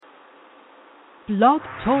Blog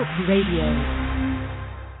Talk Radio.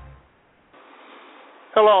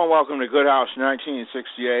 Hello and welcome to Good House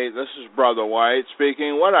 1968. This is Brother White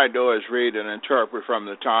speaking. What I do is read and interpret from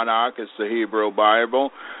the Tanakh. It's the Hebrew Bible.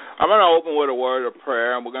 I'm going to open with a word of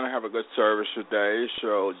prayer, and we're going to have a good service today,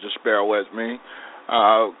 so just bear with me.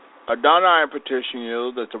 Adonai, I petition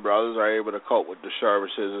you that the brothers are able to cope with the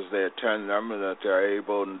services as they attend them, and that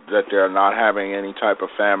they're not having any type of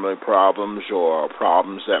family problems or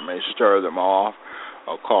problems that may stir them off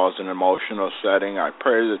or cause an emotional setting. I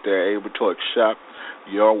pray that they're able to accept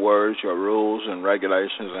your words, your rules, and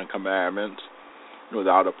regulations and commandments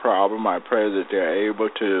without a problem. I pray that they're able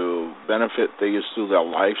to benefit these through their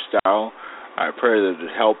lifestyle. I pray that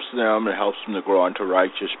it helps them to grow into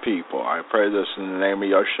righteous people. I pray this in the name of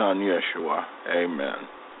your Son, Yeshua. Amen.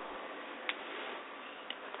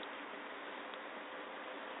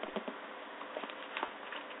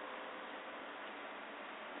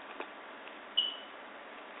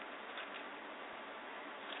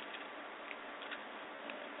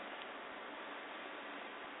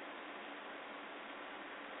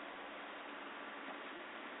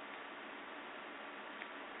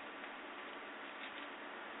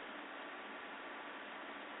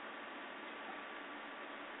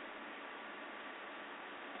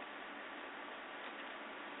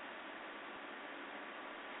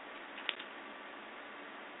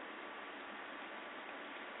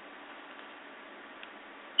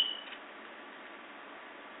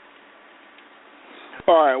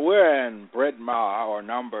 All right, we're in Brit Ma, or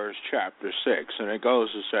Numbers, chapter 6, and it goes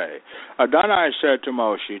to say, Adonai said to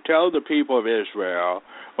Moshe, tell the people of Israel,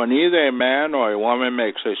 when either a man or a woman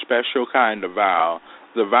makes a special kind of vow,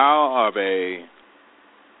 the vow of a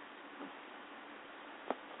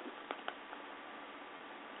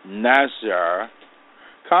Nazir,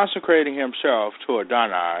 consecrating himself to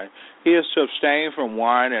Adonai, he is to abstain from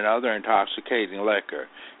wine and other intoxicating liquor.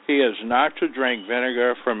 He is not to drink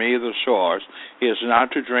vinegar from either source. He is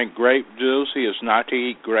not to drink grape juice. He is not to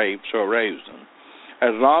eat grapes or raisins. As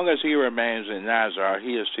long as he remains in Nazar,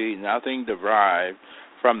 he is to eat nothing derived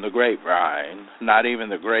from the grapevine, not even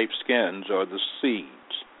the grape skins or the seeds.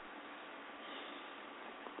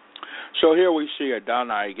 So here we see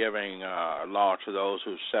Adonai giving law to those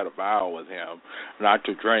who set a vow with him not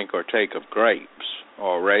to drink or take of grapes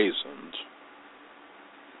or raisins.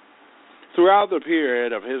 Throughout the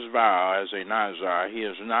period of his vow as a Nazar, he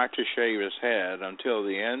is not to shave his head until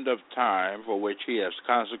the end of time for which he has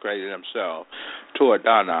consecrated himself to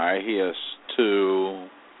Adonai. He is to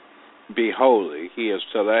be holy. He is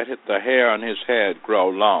to let the hair on his head grow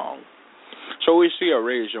long. So we see a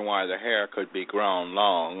reason why the hair could be grown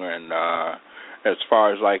long, and as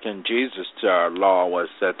far as like in Jesus' law was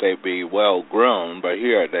that they be well grown, but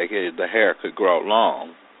here the hair could grow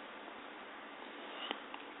long.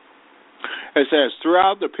 It says,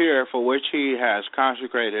 throughout the period for which he has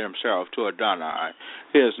consecrated himself to Adonai,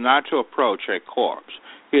 he is not to approach a corpse.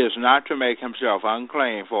 He is not to make himself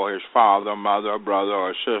unclean for his father, mother, brother,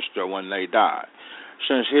 or sister when they die,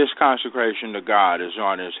 since his consecration to God is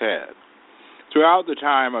on his head. Throughout the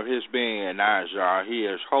time of his being in Nazar, he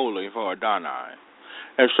is holy for Adonai.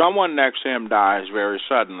 If someone next to him dies very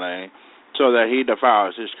suddenly, so that he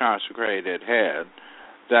defiles his consecrated head,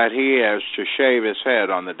 that he is to shave his head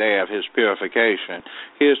on the day of his purification,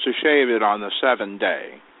 he is to shave it on the seventh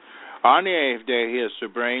day. On the eighth day, he is to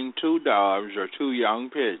bring 2 doves or 2 young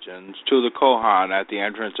pigeons to the Kohan at the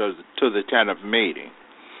entrance to the tent of meeting.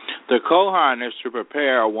 The Kohan is to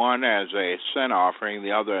prepare one as a sin offering,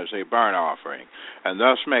 the other as a burnt offering, and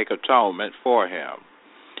thus make atonement for him,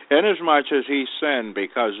 inasmuch as he sinned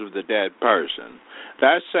because of the dead person.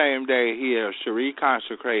 That same day he is to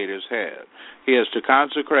reconsecrate his head. He is to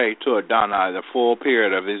consecrate to Adonai the full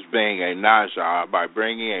period of his being a Nazar by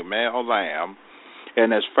bringing a male lamb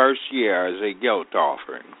in his first year as a guilt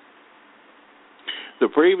offering. The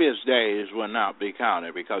previous days will not be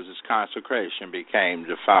counted because his consecration became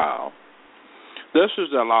defiled. This is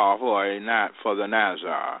the law for the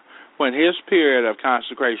Nazar. When his period of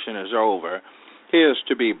consecration is over, he is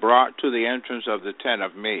to be brought to the entrance of the tent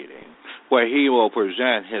of meeting, where he will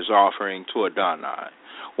present his offering to Adonai.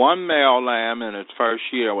 1 male lamb in its first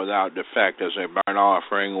year without defect as a burnt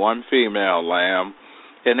offering, 1 female lamb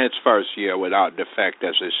in its first year without defect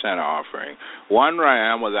as a sin offering, 1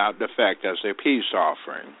 ram without defect as a peace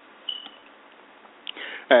offering.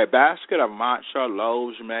 A basket of matzah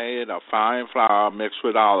loaves made of fine flour mixed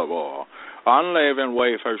with olive oil, unleavened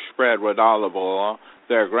wafers spread with olive oil,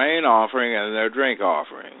 their grain offering and their drink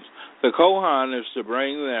offerings. The Kohan is to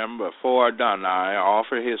bring them before Adonai,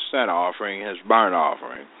 offer his sin offering, his burnt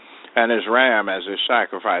offering, and his ram as a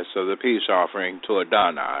sacrifice of the peace offering to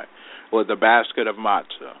Adonai. with the basket of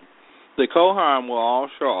matzah. The Kohen will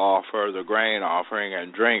also offer the grain offering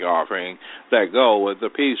and drink offering that go with the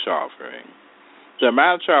peace offering. The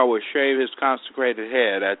matzah will shave his consecrated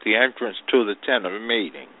head at the entrance to the tent of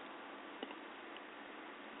meeting.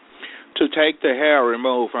 To take the hair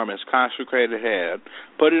removed from his consecrated head,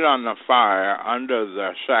 put it on the fire under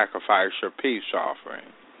the sacrifice of peace offering.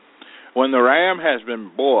 When the ram has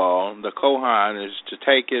been boiled, the Kohen is to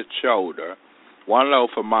take its shoulder, one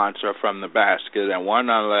loaf of matzah from the basket, and one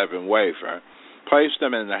unleavened wafer, place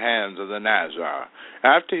them in the hands of the Nazar.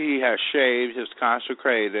 After he has shaved his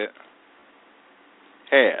consecrated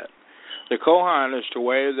head, the Kohen is to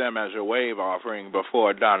wave them as a wave offering before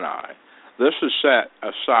Adonai. This is set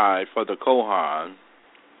aside for the Kohen,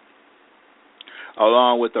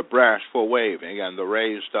 along with the breast for waving and the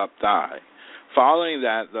raised up thigh. Following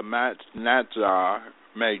that, the Nazar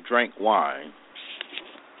may drink wine.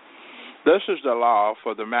 This is the law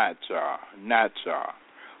for the Nazar,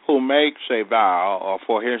 who makes a vow or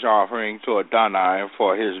for his offering to Adonai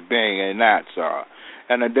for his being a Nazar.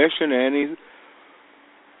 In addition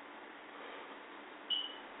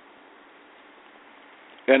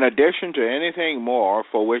to anything more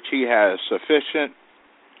for which he has sufficient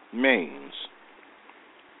means.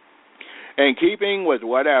 In keeping with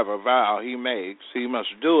whatever vow he makes, he must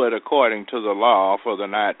do it according to the law for the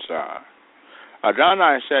Nazar.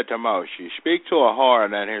 Adonai said to Moshe, "Speak to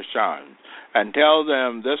Aaron and his sons, and tell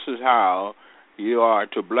them this is how you are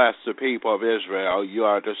to bless the people of Israel. You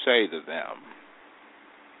are to say to them,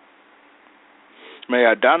 May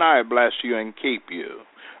Adonai bless you and keep you.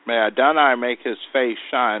 May Adonai make his face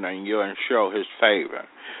shine on you and show his favor.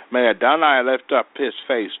 May Adonai lift up his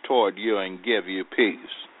face toward you and give you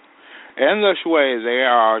peace. In this way they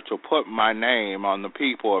are to put my name on the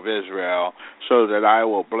people of Israel so that I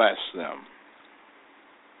will bless them."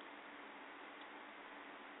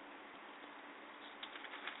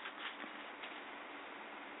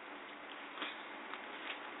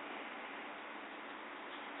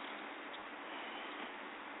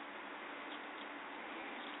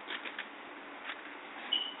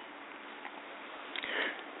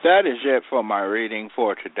 That is it for my reading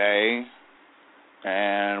for today,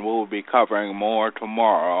 and we'll be covering more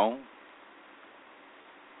tomorrow.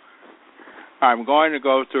 I'm going to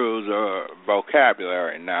go through the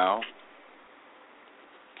vocabulary now.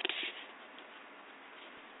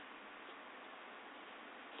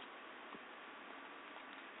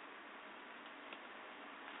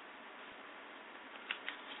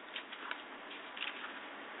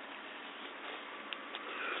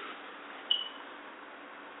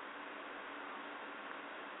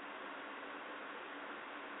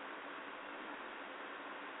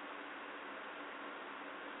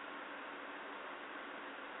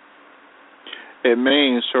 It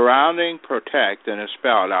means surrounding, protect, and it's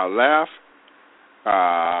spelled Aleph.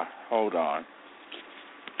 Hold on.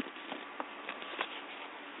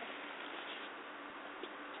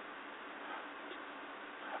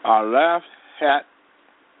 Aleph, Het,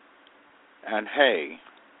 and Hey.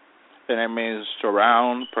 And it means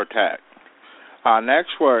surround, protect. Our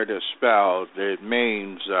next word is spelled, it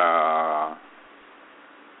means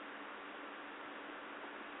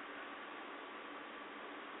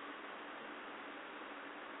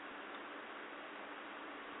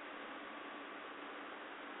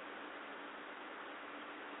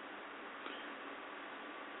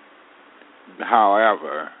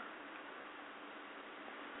however,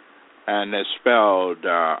 and it's spelled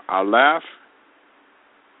Aleph,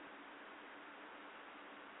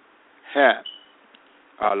 Het,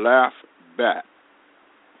 Aleph, Bet.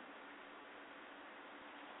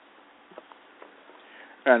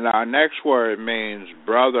 And our next word means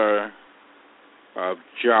brother of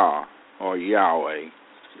Jah or Yahweh.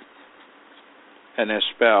 And it's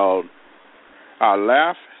spelled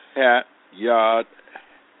Aleph, Het, Yod,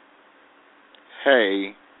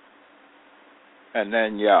 Hey, and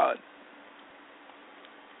then Yod.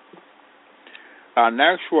 Our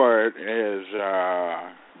next word is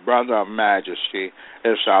brother of majesty.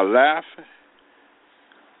 It's Aleph,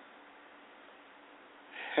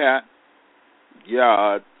 Het,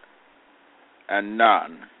 Yod, and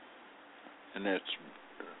Nun. And it's,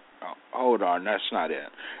 hold on, that's not it.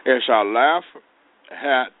 It's Aleph,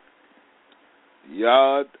 Het,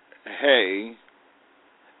 Yod, Hey,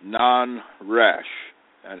 Nun, Resh,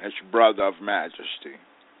 and it's brother of majesty.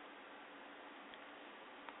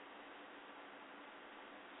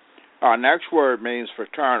 Our next word means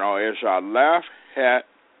fraternal. It's Aleph, Het,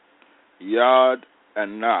 Yod,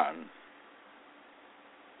 and Nun.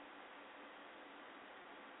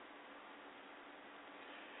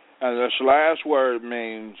 And this last word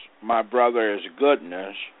means my brother is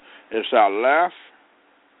goodness, It's Aleph,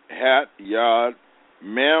 Het, Yod,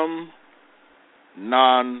 Mem,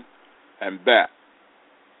 Nun, and Bet.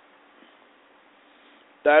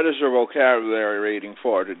 That is the vocabulary reading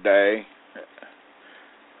for today.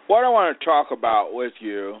 What I want to talk about with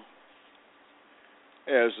you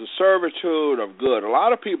is the servitude of good. A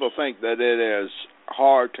lot of people think that it is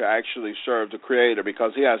hard to actually serve the Creator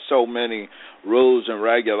because He has so many rules and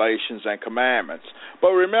regulations and commandments.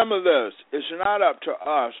 But remember this, it's not up to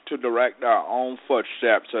us to direct our own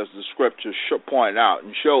footsteps, as the Scriptures point out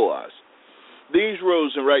and show us. These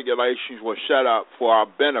rules and regulations were set up for our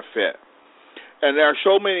benefit. And there are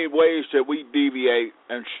so many ways that we deviate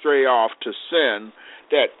and stray off to sin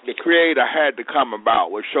that the Creator had to come about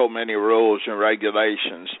with so many rules and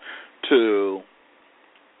regulations to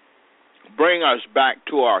bring us back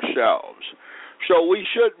to ourselves. So we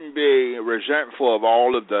shouldn't be resentful of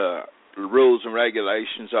all of the rules and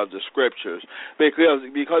regulations of the Scriptures because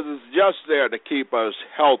it's just there to keep us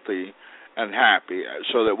healthy and happy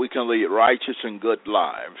so that we can lead righteous and good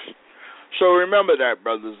lives. So remember that,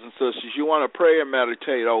 brothers and sisters. You want to pray and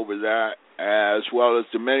meditate over that as well as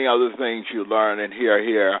the many other things you learn and hear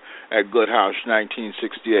here at Good House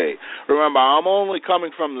 1968. Remember, I'm only coming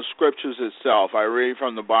from the Scriptures itself. I read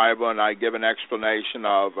from the Bible and I give an explanation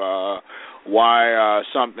of why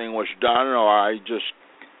something was done, or I just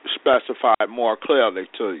specify it more clearly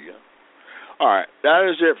to you. All right, that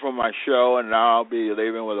is it for my show, and now I'll be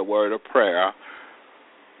leaving with a word of prayer.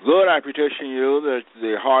 Lord, I petition you that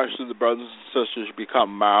the hearts of the brothers and sisters become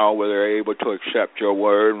mild, where they're able to accept your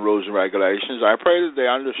word and rules and regulations. I pray that they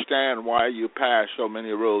understand why you pass so many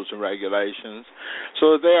rules and regulations,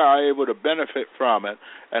 so that they are able to benefit from it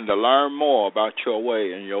and to learn more about your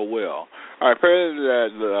way and your will. I pray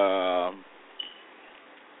that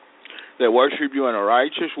they worship you in a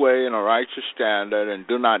righteous way, in a righteous standard, and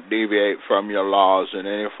do not deviate from your laws in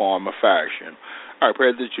any form or fashion. I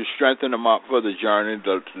pray that you strengthen them up for the journey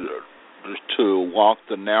to walk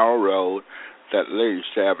the narrow road that leads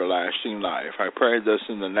to everlasting life. I pray this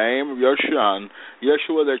in the name of your Son,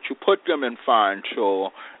 Yeshua, that you put them in fine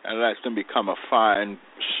soil and let them become a fine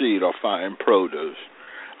seed or fine produce.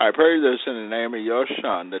 I pray this in the name of your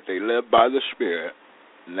Son, that they live by the Spirit.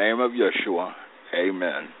 In the name of Yeshua,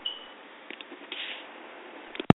 amen.